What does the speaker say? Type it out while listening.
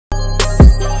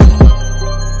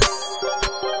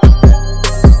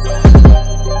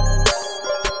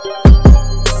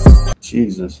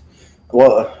Jesus.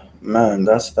 Well, man,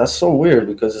 that's so weird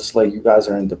because it's like you guys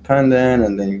are independent,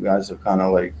 and then you guys are kind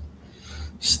of like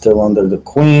still under the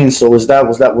queen. So would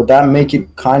that make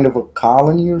it kind of a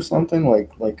colony or something?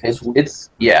 Like It's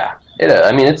yeah.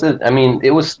 I mean, I mean,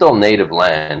 it was still native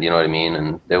land. You know what I mean?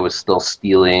 And there was still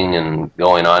stealing and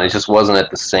going on. It just wasn't at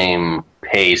the same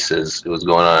pace as it was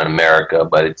going on in America.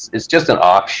 But it's just an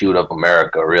offshoot of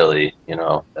America, really. You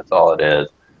know, that's all it is.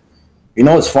 You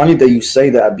know, it's funny that you say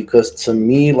that because to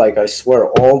me, like I swear,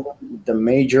 all the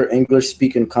major English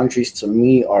speaking countries to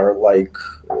me are like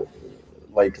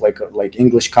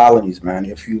English colonies, man.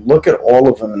 If you look at all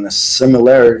of them and the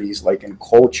similarities, like in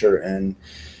culture and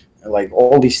like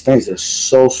all these things, they're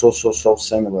so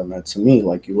similar, man. To me,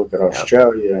 like you look at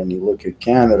Australia and you look at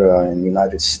Canada and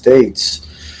United States.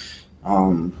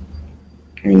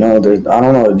 You know, I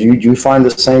don't know. Do you find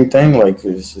the same thing? Like,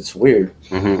 it's weird.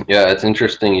 Yeah, it's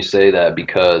interesting you say that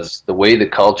because the way the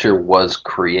culture was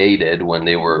created when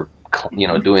they were, you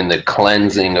know, doing the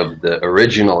cleansing of the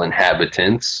original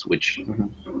inhabitants, which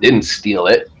didn't steal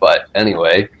it, but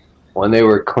anyway, when they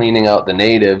were cleaning out the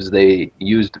natives, they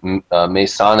used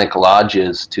Masonic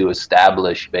lodges to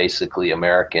establish basically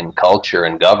American culture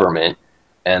and government,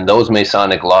 and those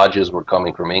Masonic lodges were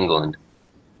coming from England.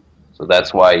 So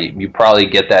that's why you probably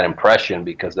get that impression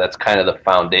because that's kind of the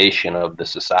foundation of the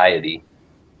society.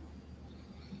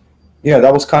 Yeah,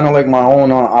 that was kind of like my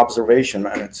own observation,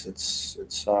 man. It's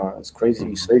crazy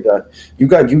you say that. You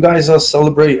guys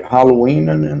celebrate Halloween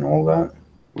and all that.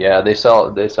 Yeah, they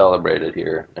celebrate it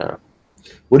here. Yeah.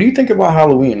 What do you think about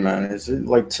Halloween, man? Is it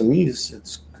like to me?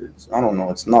 It's I don't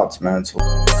know. It's nuts, man.